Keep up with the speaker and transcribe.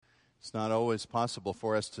It's not always possible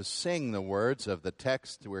for us to sing the words of the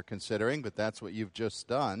text we're considering, but that's what you've just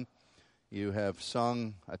done. You have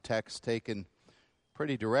sung a text taken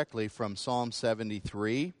pretty directly from Psalm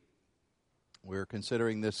 73. We're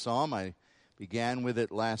considering this psalm. I began with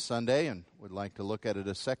it last Sunday and would like to look at it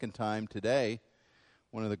a second time today.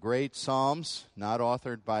 One of the great psalms, not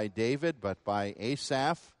authored by David, but by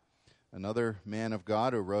Asaph, another man of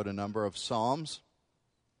God who wrote a number of psalms.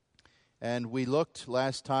 And we looked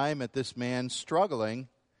last time at this man struggling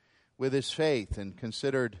with his faith and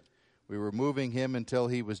considered we were moving him until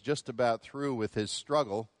he was just about through with his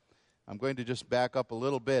struggle. I'm going to just back up a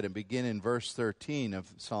little bit and begin in verse 13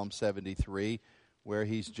 of Psalm 73, where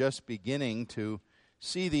he's just beginning to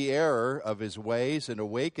see the error of his ways and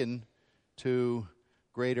awaken to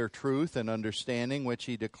greater truth and understanding, which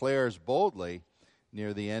he declares boldly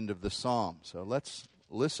near the end of the psalm. So let's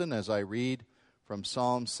listen as I read from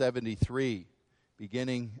Psalm 73,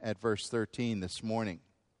 beginning at verse 13 this morning.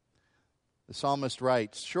 The psalmist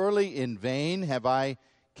writes, "Surely in vain have I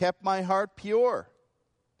kept my heart pure.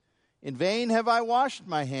 In vain have I washed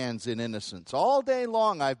my hands in innocence. All day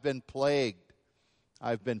long I've been plagued.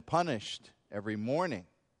 I've been punished every morning.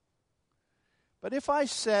 But if I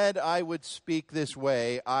said I would speak this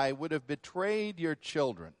way, I would have betrayed your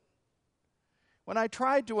children. When I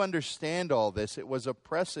tried to understand all this, it was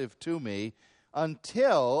oppressive to me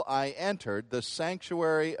until I entered the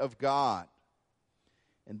sanctuary of God.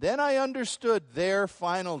 And then I understood their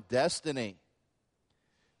final destiny.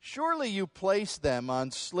 Surely you placed them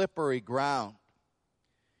on slippery ground.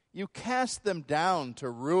 You cast them down to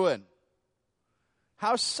ruin.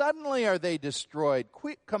 How suddenly are they destroyed,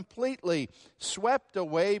 completely swept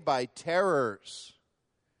away by terrors.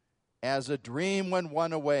 As a dream when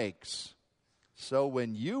one awakes, so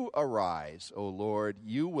when you arise, O Lord,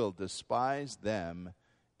 you will despise them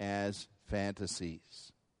as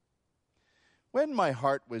fantasies. When my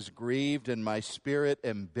heart was grieved and my spirit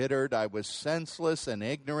embittered, I was senseless and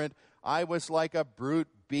ignorant. I was like a brute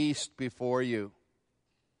beast before you.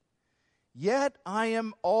 Yet I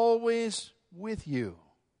am always with you.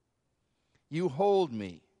 You hold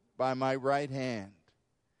me by my right hand.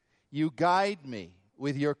 You guide me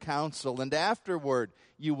with your counsel, and afterward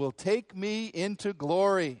you will take me into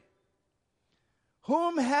glory.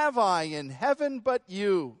 Whom have I in heaven but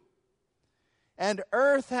you? And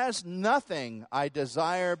earth has nothing I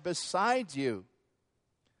desire besides you.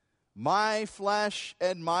 My flesh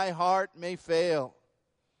and my heart may fail,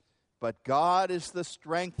 but God is the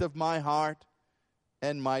strength of my heart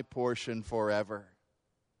and my portion forever.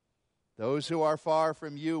 Those who are far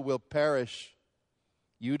from you will perish.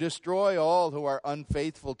 You destroy all who are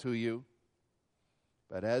unfaithful to you.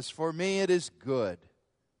 But as for me, it is good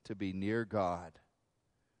to be near God.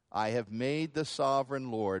 I have made the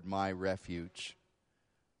sovereign Lord my refuge.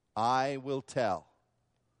 I will tell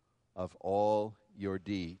of all your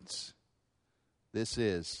deeds." This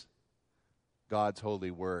is God's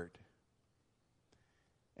holy word.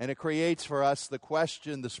 And it creates for us the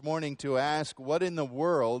question this morning to ask, what in the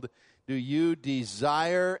world do you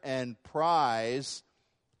desire and prize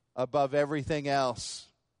above everything else?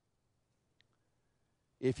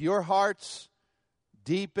 If your heart's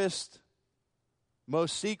deepest,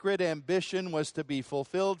 most secret ambition was to be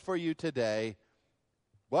fulfilled for you today,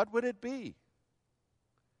 what would it be?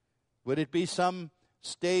 Would it be some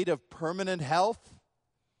state of permanent health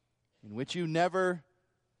in which you never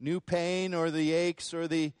knew pain or the aches or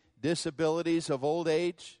the disabilities of old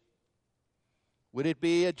age? Would it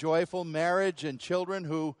be a joyful marriage and children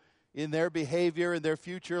who in their behavior and their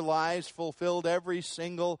future lives fulfilled every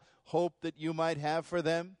single hope that you might have for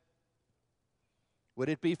them? Would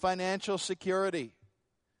it be financial security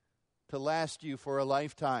to last you for a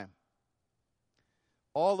lifetime?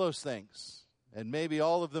 All those things, and maybe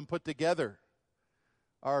all of them put together,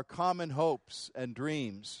 are common hopes and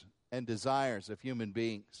dreams and desires of human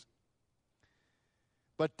beings.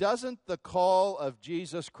 But doesn't the call of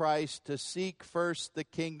Jesus Christ to seek first the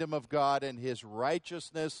kingdom of God and his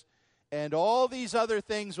righteousness, and all these other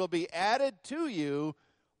things will be added to you,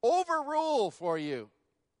 overrule for you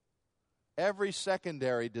every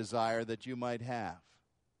secondary desire that you might have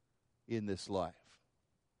in this life?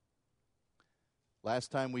 Last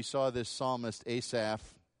time we saw this psalmist Asaph,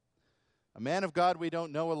 a man of God we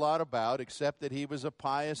don't know a lot about, except that he was a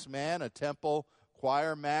pious man, a temple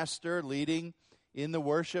choir master leading in the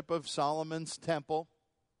worship of Solomon's temple,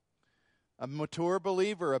 a mature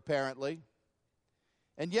believer apparently,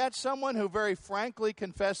 and yet someone who very frankly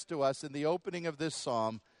confessed to us in the opening of this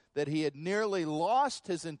psalm that he had nearly lost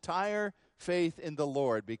his entire faith in the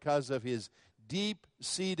Lord because of his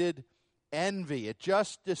deep-seated envy. It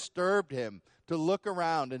just disturbed him to look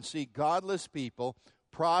around and see godless people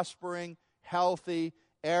prospering, healthy,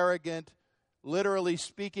 arrogant, literally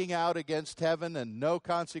speaking out against heaven and no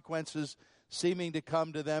consequences seeming to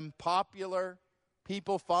come to them, popular,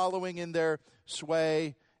 people following in their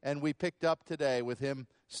sway. And we picked up today with him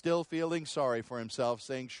still feeling sorry for himself,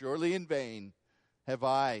 saying, surely in vain have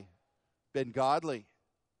I been godly.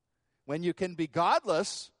 When you can be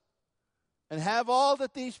godless and have all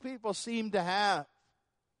that these people seem to have.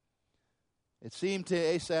 It seemed to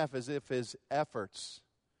Asaph as if his efforts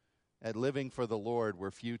at living for the Lord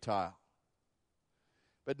were futile.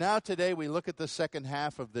 But now today we look at the second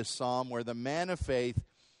half of this psalm where the man of faith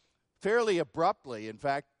fairly abruptly, in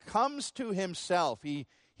fact, comes to himself. He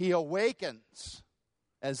awakens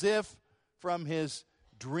as if from his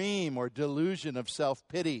dream or delusion of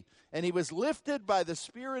self-pity. And he was lifted by the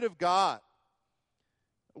Spirit of God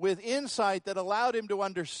with insight that allowed him to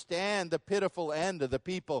understand the pitiful end of the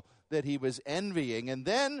people that he was envying, and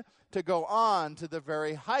then to go on to the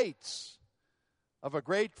very heights of a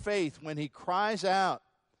great faith when he cries out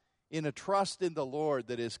in a trust in the Lord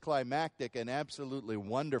that is climactic and absolutely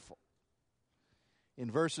wonderful. In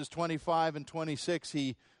verses 25 and 26,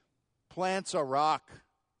 he plants a rock,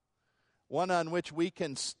 one on which we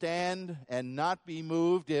can stand and not be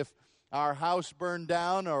moved if our house burned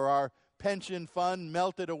down or our pension fund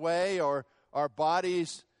melted away or our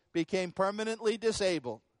bodies became permanently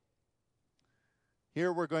disabled.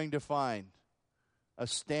 Here we're going to find a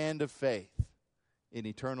stand of faith in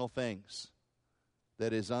eternal things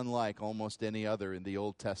that is unlike almost any other in the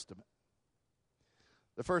Old Testament.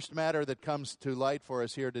 The first matter that comes to light for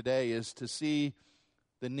us here today is to see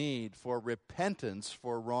the need for repentance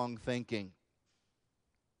for wrong thinking.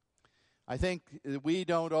 I think we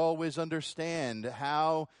don't always understand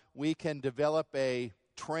how we can develop a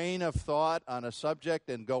train of thought on a subject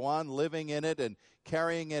and go on living in it and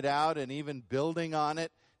carrying it out and even building on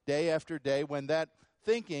it day after day when that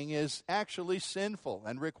thinking is actually sinful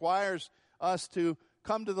and requires us to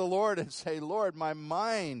come to the Lord and say, Lord, my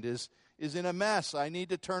mind is in a mess. I need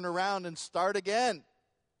to turn around and start again.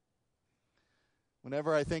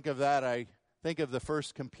 Whenever I think of that, I think of the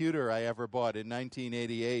first computer I ever bought in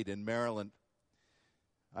 1988 in Maryland.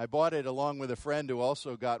 I bought it along with a friend who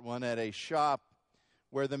also got one at a shop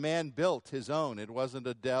where the man built his own. It wasn't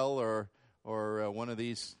a Dell or one of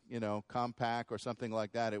these, Compaq or something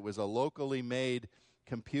like that. It was a locally made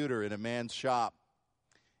computer in a man's shop.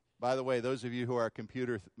 By the way, those of you who are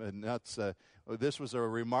computer nuts, this was a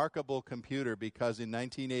remarkable computer because in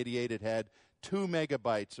 1988 it had 2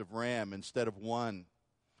 megabytes of RAM instead of 1.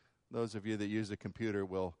 Those of you that use a computer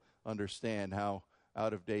will understand how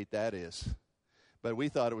out of date that is. But we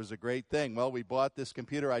thought it was a great thing. Well, we bought this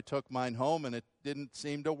computer. I took mine home, and it didn't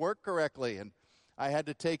seem to work correctly, and I had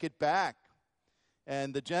to take it back.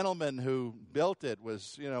 And the gentleman who built it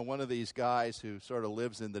was, one of these guys who sort of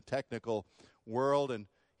lives in the technical world, and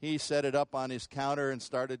he set it up on his counter and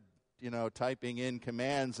started, typing in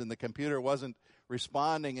commands, and the computer wasn't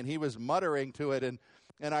responding, and he was muttering to it, and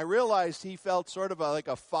I realized he felt sort of like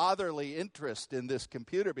a fatherly interest in this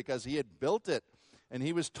computer because he had built it, and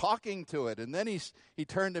he was talking to it. And then he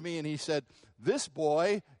turned to me and he said, this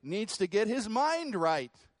boy needs to get his mind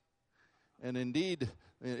right. And indeed,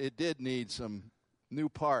 it did need some new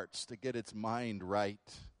parts to get its mind right.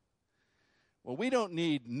 Well, we don't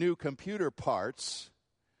need new computer parts,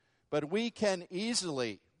 but we can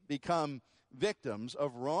easily become victims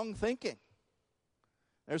of wrong thinking.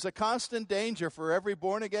 There's a constant danger for every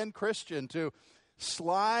born-again Christian to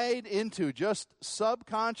slide into, just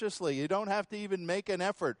subconsciously. You don't have to even make an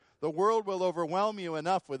effort. The world will overwhelm you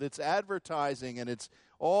enough with its advertising and its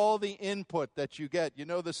all the input that you get. You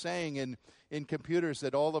know the saying in computers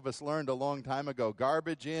that all of us learned a long time ago,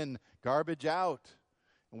 garbage in, garbage out.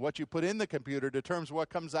 And what you put in the computer determines what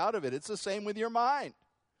comes out of it. It's the same with your mind.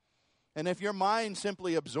 And if your mind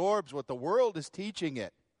simply absorbs what the world is teaching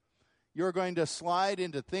it, you're going to slide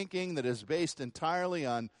into thinking that is based entirely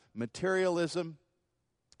on materialism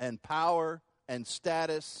and power and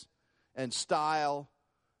status and style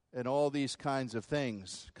and all these kinds of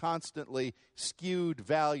things. Constantly skewed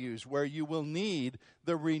values where you will need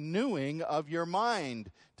the renewing of your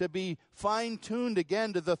mind to be fine-tuned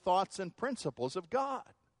again to the thoughts and principles of God.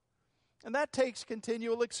 And that takes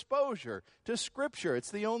continual exposure to Scripture.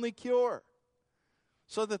 It's the only cure.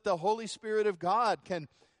 So that the Holy Spirit of God can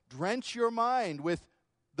drench your mind with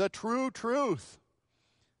the true truth,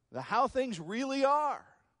 how things really are.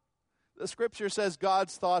 The Scripture says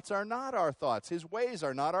God's thoughts are not our thoughts. His ways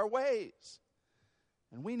are not our ways.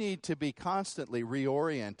 And we need to be constantly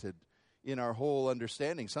reoriented in our whole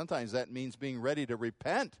understanding. Sometimes that means being ready to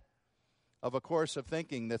repent of a course of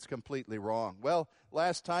thinking that's completely wrong. Well,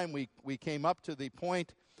 last time we came up to the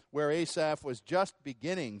point where Asaph was just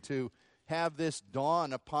beginning to have this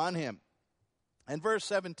dawn upon him. And verse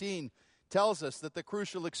 17 tells us that the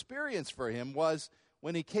crucial experience for him was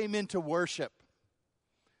when he came into worship.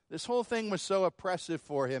 This whole thing was so oppressive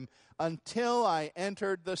for him until I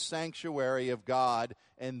entered the sanctuary of God,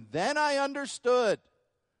 and then I understood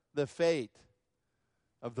the fate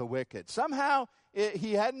of the wicked. Somehow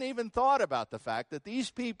he hadn't even thought about the fact that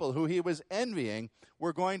these people who he was envying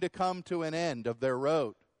were going to come to an end of their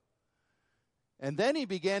road. And then he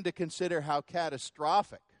began to consider how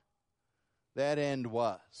catastrophic that end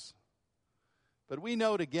was. But we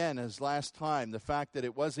note again, as last time, the fact that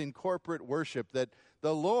it was in corporate worship that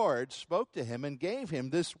the Lord spoke to him and gave him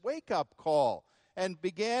this wake-up call and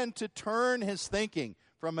began to turn his thinking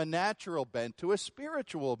from a natural bent to a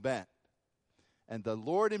spiritual bent. And the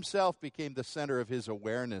Lord himself became the center of his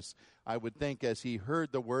awareness, I would think, as he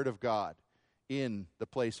heard the word of God in the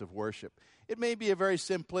place of worship. It may be a very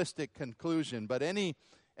simplistic conclusion, but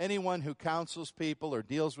anyone who counsels people or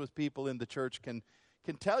deals with people in the church can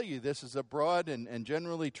tell you this is a broad and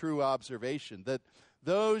generally true observation, that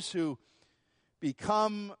those who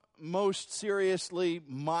become most seriously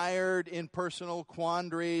mired in personal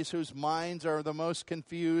quandaries, whose minds are the most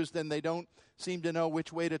confused and they don't seem to know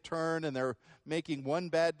which way to turn and they're making one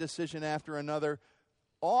bad decision after another,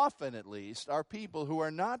 often at least are people who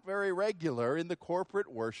are not very regular in the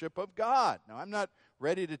corporate worship of God. Now, I'm not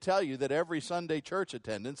ready to tell you that every Sunday church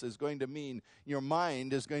attendance is going to mean your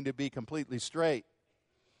mind is going to be completely straight.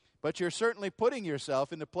 But you're certainly putting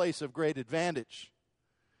yourself in a place of great advantage.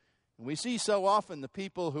 And we see so often the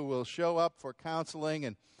people who will show up for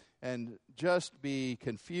counseling and just be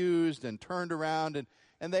confused and turned around,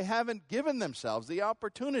 and they haven't given themselves the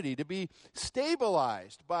opportunity to be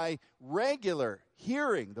stabilized by regular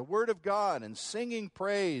hearing the Word of God and singing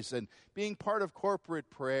praise and being part of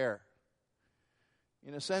corporate prayer.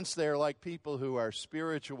 In a sense, they're like people who are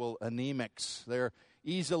spiritual anemics. They're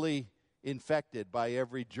easily infected by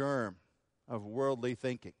every germ of worldly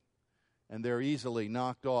thinking, and they're easily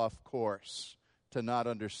knocked off course to not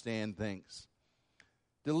understand things.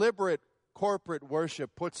 Deliberate corporate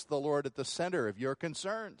worship puts the Lord at the center of your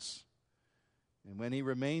concerns, and when he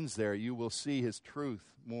remains there, you will see his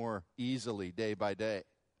truth more easily day by day.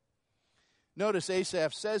 Notice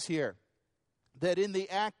Asaph says here that in the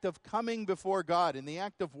act of coming before God, in the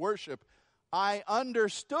act of worship, I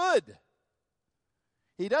understood.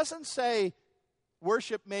 He doesn't say,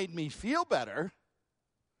 worship made me feel better.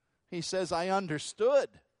 He says, I understood.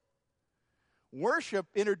 Worship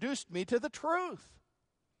introduced me to the truth.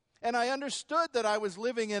 And I understood that I was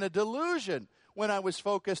living in a delusion when I was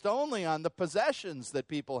focused only on the possessions that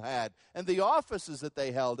people had and the offices that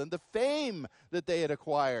they held and the fame that they had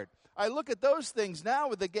acquired. I look at those things now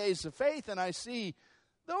with the gaze of faith and I see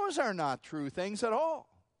those are not true things at all.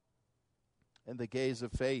 And the gaze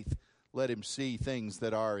of faith let him see things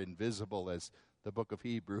that are invisible, as the book of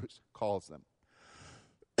Hebrews calls them.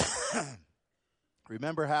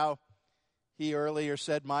 Remember how he earlier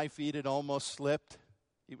said, my feet had almost slipped?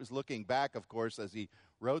 He was looking back, of course, as he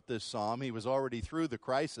wrote this psalm. He was already through the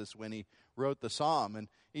crisis when he wrote the psalm. And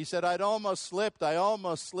he said, I'd almost slipped. I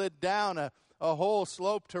almost slid down a whole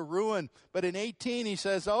slope to ruin. But in 18, he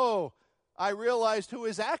says, I realized who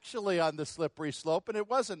is actually on the slippery slope, and it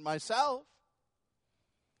wasn't myself.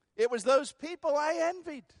 It was those people I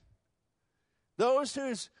envied. Those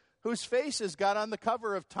whose faces got on the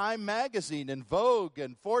cover of Time magazine and Vogue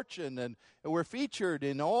and Fortune and were featured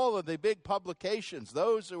in all of the big publications.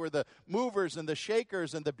 Those who were the movers and the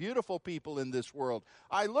shakers and the beautiful people in this world.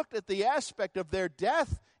 I looked at the aspect of their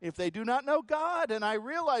death if they do not know God, and I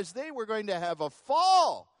realized they were going to have a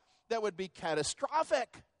fall that would be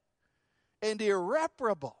catastrophic and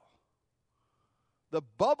irreparable. The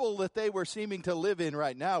bubble that they were seeming to live in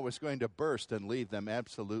right now was going to burst and leave them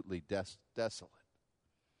absolutely desolate.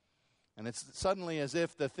 And it's suddenly as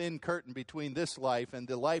if the thin curtain between this life and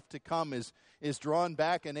the life to come is drawn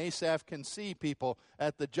back, and Asaph can see people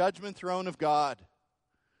at the judgment throne of God.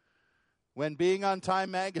 When being on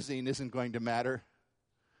Time magazine isn't going to matter.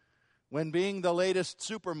 When being the latest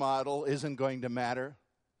supermodel isn't going to matter.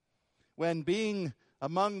 When being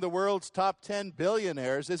among the world's top 10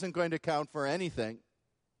 billionaires isn't going to count for anything.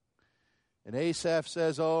 And Asaph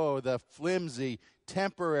says, the flimsy,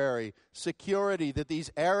 temporary security that these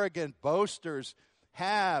arrogant boasters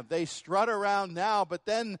have. They strut around now, but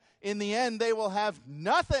then in the end they will have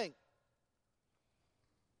nothing.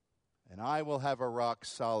 And I will have a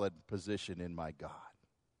rock-solid position in my God.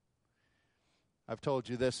 I've told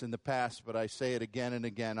you this in the past, but I say it again and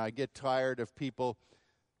again. I get tired of people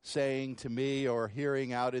saying to me or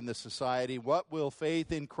hearing out in the society, what will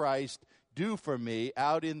faith in Christ do for me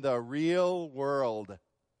out in the real world?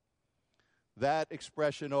 That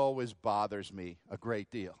expression always bothers me a great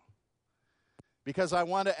deal. Because I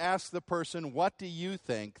want to ask the person, what do you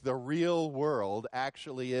think the real world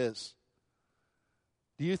actually is?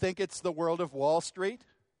 Do you think it's the world of Wall Street?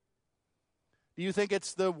 Do you think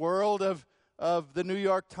it's the world of the New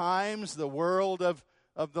York Times, the world of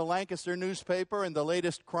the Lancaster newspaper and the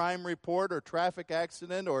latest crime report or traffic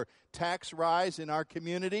accident or tax rise in our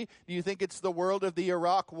community? Do you think it's the world of the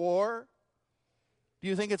Iraq War? Do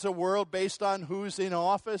you think it's a world based on who's in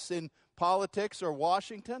office in politics or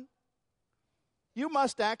Washington? You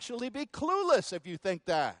must actually be clueless if you think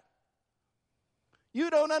that. You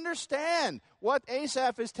don't understand. What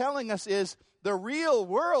Asaph is telling us is the real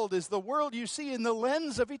world is the world you see in the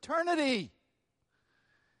lens of eternity.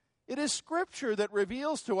 It is Scripture that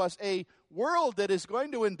reveals to us a world that is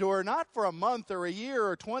going to endure not for a month or a year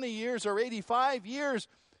or 20 years or 85 years.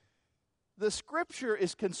 The Scripture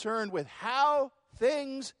is concerned with how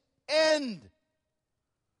things end.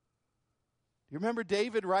 Do you remember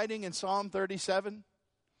David writing in Psalm 37?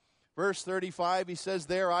 Verse 35, he says,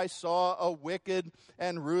 there I saw a wicked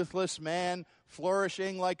and ruthless man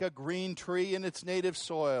flourishing like a green tree in its native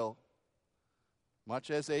soil. Much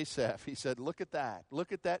as Asaph, he said, look at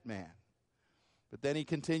that man. But then he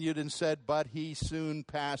continued and said, but he soon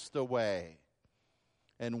passed away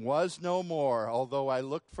and was no more. Although I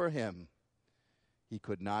looked for him, he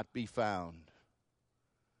could not be found.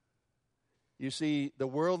 You see, the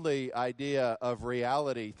worldly idea of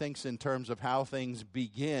reality thinks in terms of how things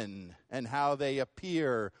begin and how they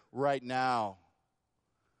appear right now.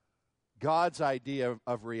 God's idea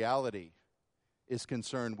of reality is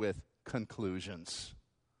concerned with conclusions.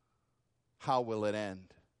 How will it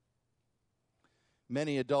end?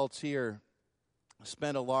 Many adults here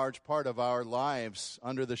spent a large part of our lives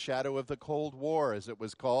under the shadow of the Cold War, as it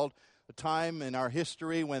was called, a time in our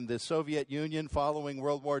history when the Soviet Union, following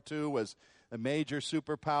World War II, was a major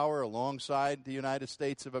superpower alongside the United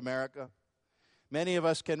States of America. Many of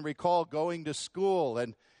us can recall going to school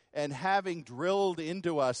and having drilled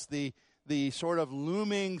into us the sort of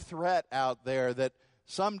looming threat out there that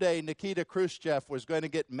someday Nikita Khrushchev was going to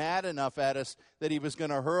get mad enough at us that he was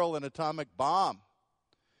going to hurl an atomic bomb.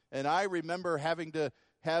 And I remember having to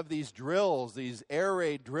have these drills, these air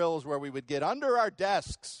raid drills, where we would get under our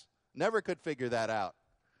desks. Never could figure that out.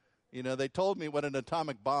 You know, they told me what an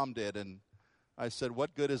atomic bomb did, and I said,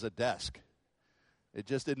 what good is a desk? It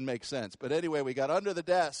just didn't make sense. But anyway, we got under the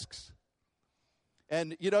desks.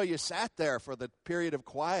 And, you know, you sat there for the period of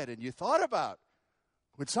quiet, and you thought about,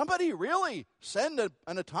 would somebody really send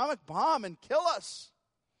an atomic bomb and kill us?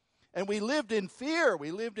 And we lived in fear.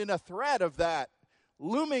 We lived in a threat of that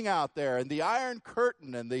looming out there, and the Iron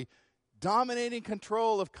Curtain and the dominating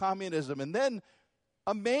control of communism. And then,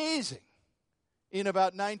 amazing, in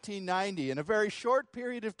about 1990, in a very short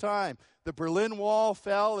period of time, the Berlin Wall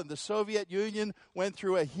fell and the Soviet Union went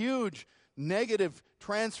through a huge negative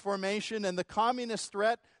transformation, and the communist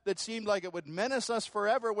threat that seemed like it would menace us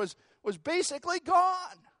forever was basically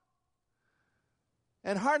gone.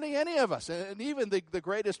 And hardly any of us, and even the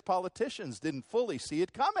greatest politicians, didn't fully see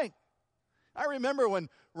it coming. I remember when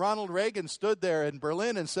Ronald Reagan stood there in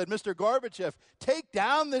Berlin and said, Mr. Gorbachev, take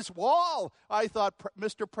down this wall. I thought,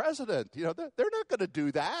 Mr. President, you know, they're not going to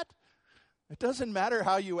do that. It doesn't matter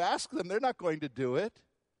how you ask them, they're not going to do it.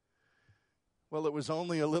 Well, it was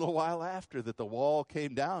only a little while after that the wall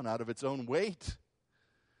came down out of its own weight.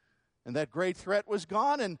 And that great threat was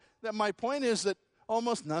gone. And that my point is that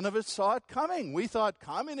almost none of us saw it coming. We thought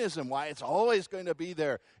communism, why, it's always going to be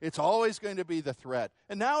there. It's always going to be the threat.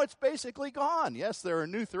 And now it's basically gone. Yes, there are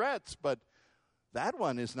new threats, but that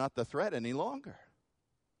one is not the threat any longer.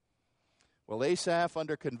 Well, Asaph,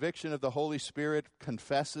 under conviction of the Holy Spirit,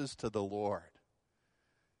 confesses to the Lord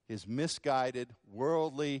his misguided,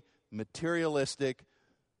 worldly, materialistic,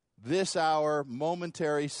 this hour,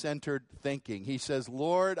 momentary-centered thinking. He says,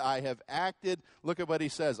 Lord, I have acted. Look at what he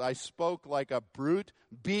says. I spoke like a brute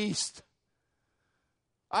beast.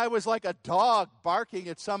 I was like a dog barking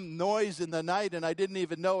at some noise in the night, and I didn't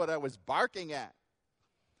even know what I was barking at.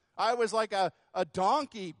 I was like a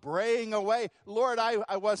donkey braying away. Lord,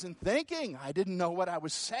 I wasn't thinking. I didn't know what I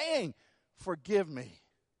was saying. Forgive me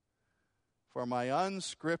for my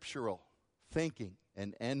unscriptural thinking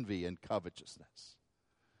and envy and covetousness.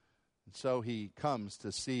 And so he comes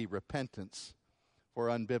to see repentance for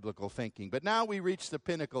unbiblical thinking. But now we reach the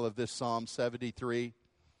pinnacle of this Psalm 73,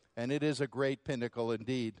 and it is a great pinnacle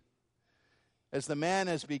indeed. As the man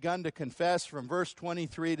has begun to confess from verse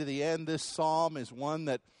 23 to the end, this psalm is one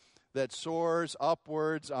that that soars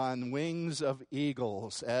upwards on wings of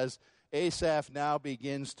eagles, as Asaph now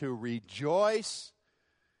begins to rejoice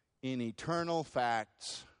in eternal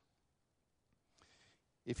facts.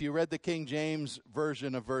 If you read the King James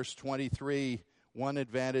Version of verse 23, one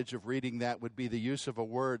advantage of reading that would be the use of a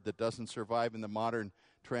word that doesn't survive in the modern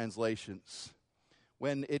translations.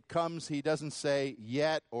 When it comes, he doesn't say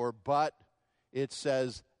yet or but. It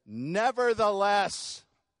says nevertheless.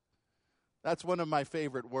 That's one of my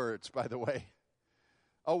favorite words, by the way.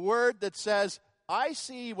 A word that says, I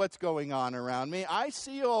see what's going on around me. I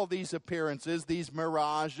see all these appearances, these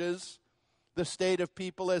mirages, the state of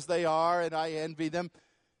people as they are, and I envy them.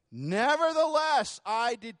 Nevertheless,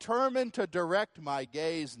 I determine to direct my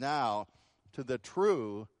gaze now to the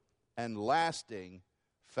true and lasting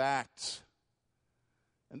facts.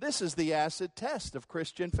 And this is the acid test of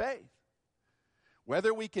Christian faith.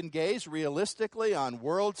 Whether we can gaze realistically on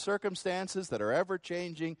world circumstances that are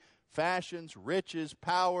ever-changing, fashions, riches,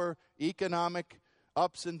 power, economic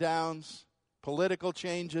ups and downs, political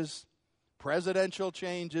changes, presidential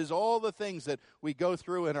changes, all the things that we go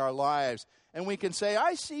through in our lives. And we can say,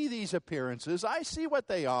 I see these appearances, I see what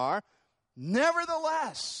they are.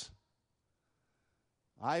 Nevertheless,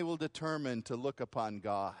 I will determine to look upon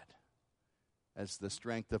God as the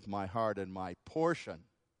strength of my heart and my portion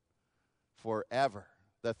forever.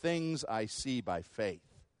 The things I see by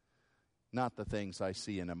faith, not the things I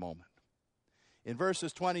see in a moment. In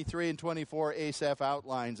verses 23 and 24, Asaph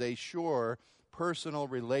outlines a sure personal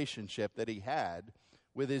relationship that he had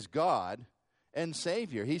with his God and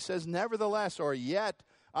Savior. He says, nevertheless, or yet,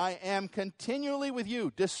 I am continually with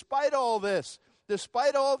you. Despite all this,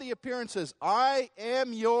 despite all the appearances, I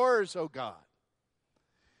am yours, O God.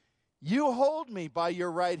 You hold me by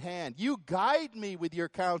your right hand. You guide me with your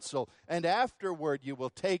counsel, and afterward you will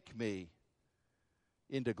take me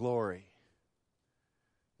into glory.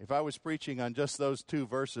 If I was preaching on just those two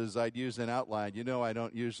verses, I'd use an outline. You know I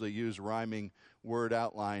don't usually use rhyming word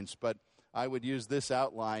outlines, but I would use this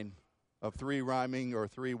outline of three rhyming or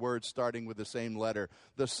three words starting with the same letter.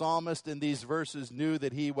 The psalmist in these verses knew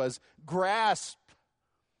that he was grasped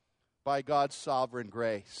by God's sovereign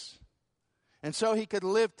grace. And so he could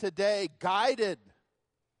live today guided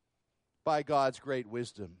by God's great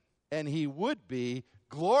wisdom. And he would be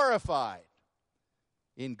glorified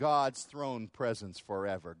in God's throne presence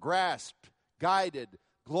forever. Grasped, guided,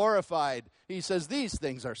 glorified. He says, these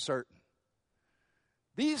things are certain.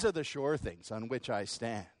 These are the sure things on which I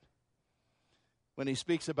stand. When he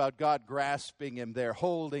speaks about God grasping him there,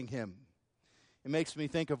 holding him, it makes me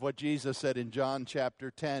think of what Jesus said in John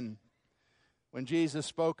chapter 10. When Jesus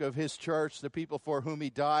spoke of his church, the people for whom he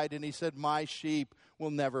died, and he said, my sheep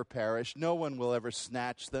will never perish. No one will ever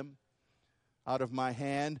snatch them out of my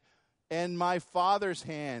hand and my Father's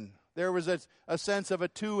hand. There was a sense of a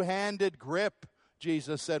two-handed grip.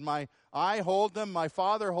 Jesus said, I hold them, my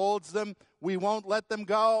Father holds them, we won't let them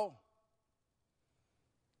go.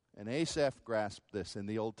 And Asaph grasped this in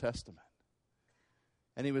the Old Testament.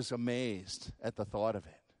 And he was amazed at the thought of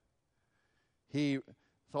it. He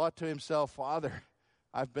thought to himself, Father,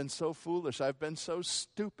 I've been so foolish. I've been so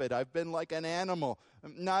stupid. I've been like an animal,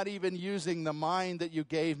 not even using the mind that you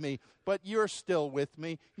gave me. But you're still with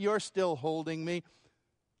me. You're still holding me.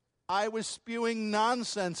 I was spewing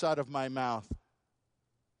nonsense out of my mouth,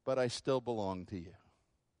 but I still belong to you.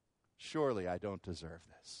 Surely I don't deserve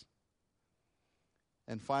this.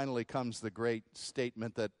 And finally comes the great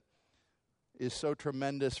statement that is so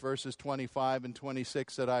tremendous, verses 25 and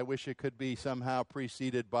 26, that I wish it could be somehow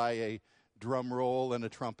preceded by a drum roll and a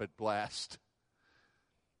trumpet blast.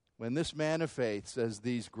 When this man of faith says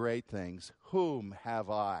these great things, whom have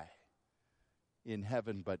I in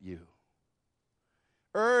heaven but you?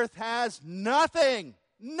 Earth has nothing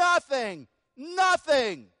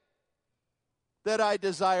that I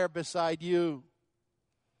desire beside you.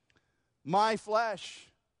 My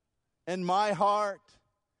flesh and my heart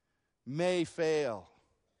may fail,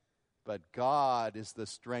 but God is the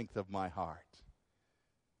strength of my heart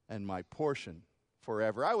and my portion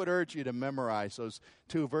forever. I would urge you to memorize those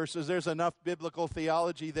two verses. There's enough biblical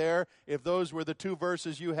theology there. If those were the two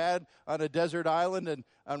verses you had on a desert island and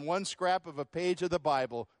on one scrap of a page of the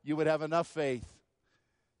Bible, you would have enough faith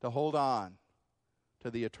to hold on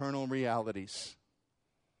to the eternal realities.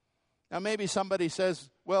 Now maybe somebody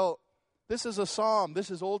says, well, this is a psalm. This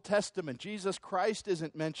is Old Testament. Jesus Christ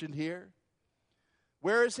isn't mentioned here.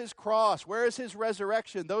 Where is his cross? Where is his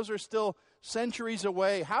resurrection? Those are still centuries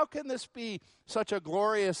away. How can this be such a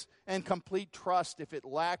glorious and complete trust if it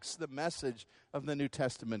lacks the message of the New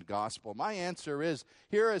Testament gospel? My answer is,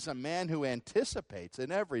 here is a man who anticipates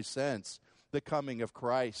in every sense the coming of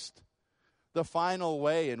Christ. the final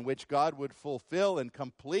way in which God would fulfill and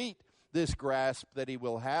complete this grasp that he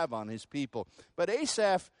will have on his people. But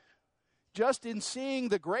Asaph, just in seeing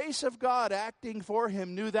the grace of God acting for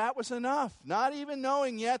him, knew that was enough. Not even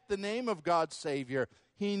knowing yet the name of God's Savior,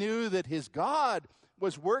 he knew that his God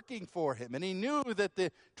was working for him. And he knew that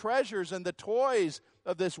the treasures and the toys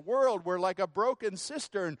of this world were like a broken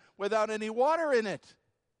cistern without any water in it.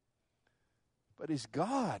 But his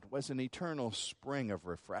God was an eternal spring of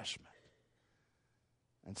refreshment.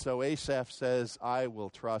 And so Asaph says, I will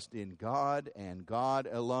trust in God and God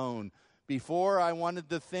alone. Before, I wanted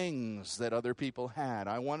the things that other people had.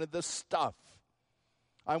 I wanted the stuff.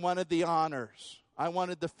 I wanted the honors. I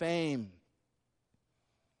wanted the fame.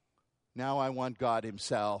 Now I want God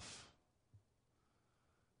himself.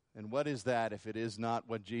 And what is that if it is not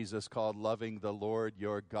what Jesus called loving the Lord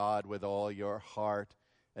your God with all your heart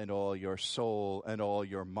and all your soul and all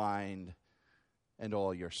your mind and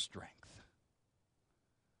all your strength?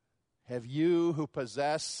 Have you who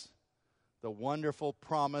possess the wonderful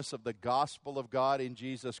promise of the gospel of God in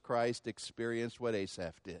Jesus Christ experienced what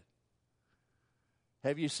Asaph did?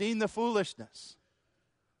 Have you seen the foolishness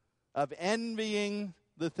of envying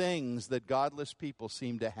the things that godless people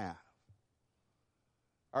seem to have?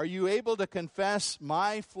 Are you able to confess,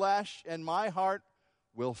 my flesh and my heart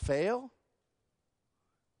will fail?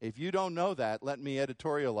 If you don't know that, let me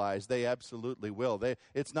editorialize. They absolutely will.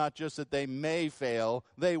 It's not just that they may fail,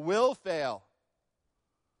 they will fail.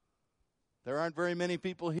 There aren't very many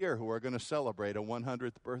people here who are going to celebrate a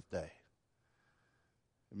 100th birthday.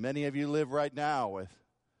 Many of you live right now with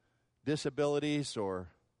disabilities or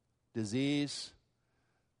disease,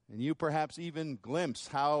 and you perhaps even glimpse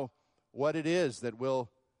what it is that will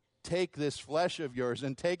take this flesh of yours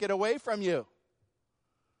and take it away from you.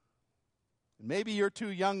 Maybe you're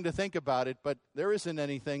too young to think about it, but there isn't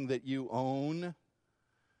anything that you own.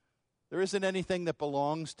 There isn't anything that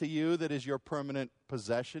belongs to you that is your permanent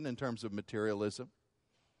possession in terms of materialism.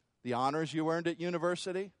 The honors you earned at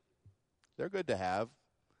university, they're good to have.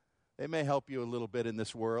 They may help you a little bit in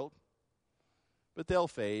this world, but they'll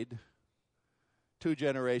fade. 2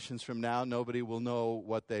 generations from now, nobody will know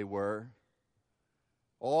what they were.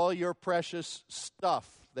 All your precious stuff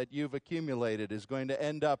that you've accumulated is going to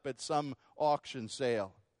end up at some auction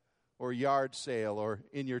sale or yard sale or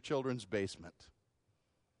in your children's basement.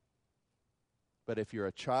 But if you're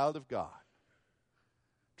a child of God,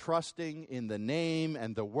 trusting in the name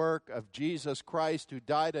and the work of Jesus Christ who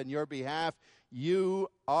died on your behalf, you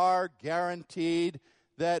are guaranteed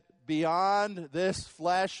that beyond this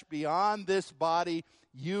flesh, beyond this body,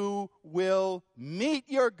 you will meet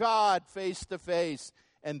your God face to face.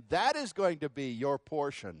 And that is going to be your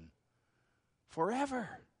portion forever.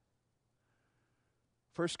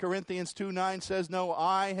 1 Corinthians 2:9 says, no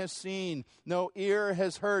eye has seen, no ear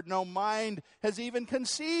has heard, no mind has even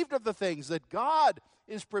conceived of the things that God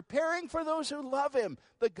is preparing for those who love him.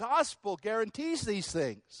 The gospel guarantees these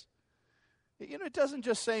things. You know, it doesn't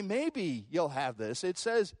just say maybe you'll have this. It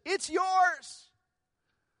says it's yours.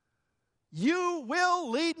 You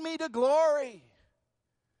will lead me to glory.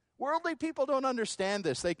 Worldly people don't understand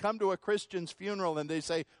this. They come to a Christian's funeral and they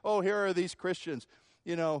say, oh, here are these Christians,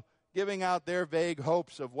 giving out their vague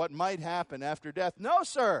hopes of what might happen after death. No,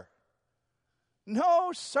 sir.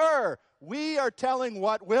 No, sir. We are telling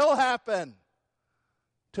what will happen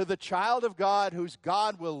to the child of God whose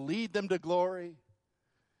God will lead them to glory.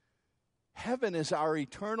 Heaven is our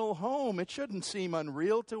eternal home. It shouldn't seem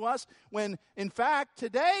unreal to us when, in fact,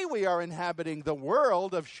 today we are inhabiting the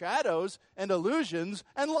world of shadows and illusions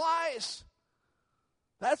and lies.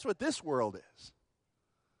 That's what this world is.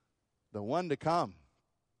 The one to come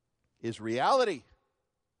is reality.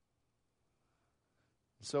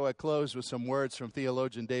 So I close with some words from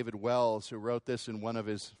theologian David Wells, who wrote this in one of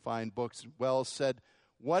his fine books. Wells said,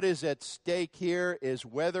 what is at stake here is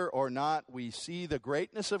whether or not we see the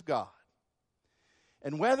greatness of God,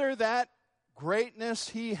 and whether that greatness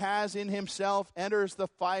he has in himself enters the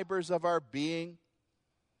fibers of our being.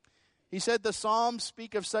 He said the Psalms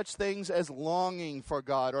speak of such things as longing for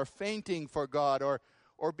God, or fainting for God, or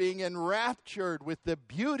being enraptured with the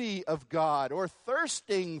beauty of God, or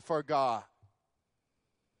thirsting for God.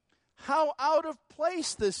 How out of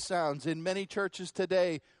place this sounds in many churches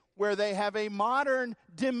today, where they have a modern,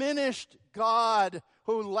 diminished God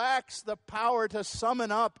who lacks the power to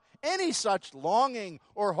summon up any such longing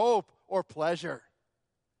or hope or pleasure.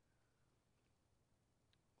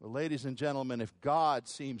 Well, ladies and gentlemen, if God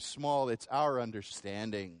seems small, it's our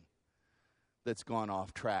understanding that's gone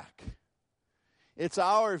off track. It's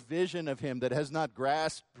our vision of him that has not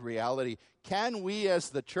grasped reality. Can we, as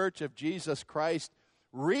the Church of Jesus Christ,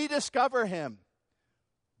 rediscover him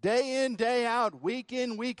day in, day out, week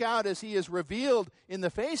in, week out, as he is revealed in the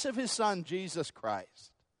face of his Son, Jesus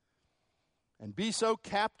Christ. And be so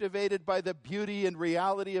captivated by the beauty and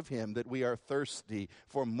reality of him that we are thirsty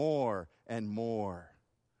for more and more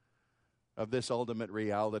of this ultimate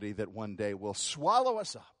reality that one day will swallow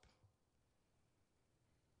us up.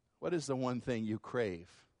 What is the one thing you crave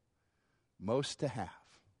most to have?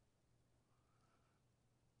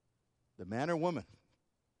 The man or woman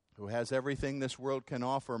who has everything this world can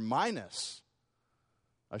offer minus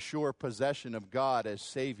a sure possession of God as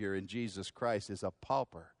Savior in Jesus Christ is a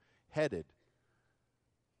pauper headed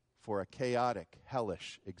for a chaotic,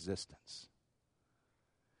 hellish existence.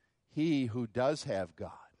 He who does have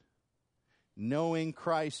God, knowing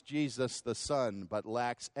Christ Jesus the Son, but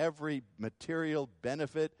lacks every material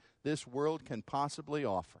benefit this world can possibly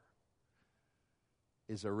offer,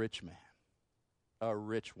 is a rich man, a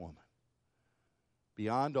rich woman,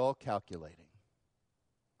 beyond all calculating.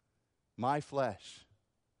 My flesh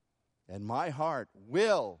and my heart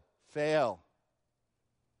will fail,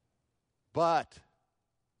 but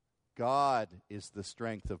God is the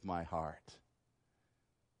strength of my heart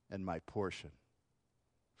and my portion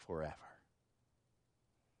forever.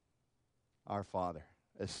 Our Father,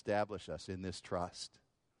 establish us in this trust.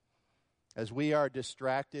 As we are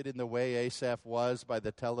distracted in the way Asaph was by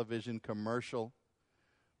the television commercial,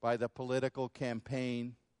 by the political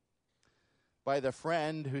campaign, by the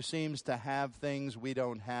friend who seems to have things we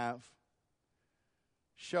don't have,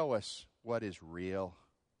 show us what is real.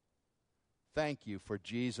 Thank you for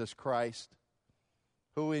Jesus Christ,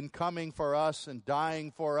 who in coming for us and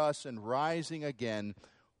dying for us and rising again,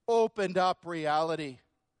 opened up reality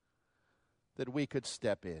that we could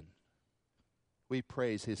step in. We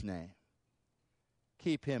praise his name.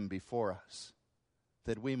 Keep him before us,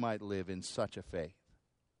 that we might live in such a faith.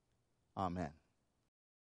 Amen.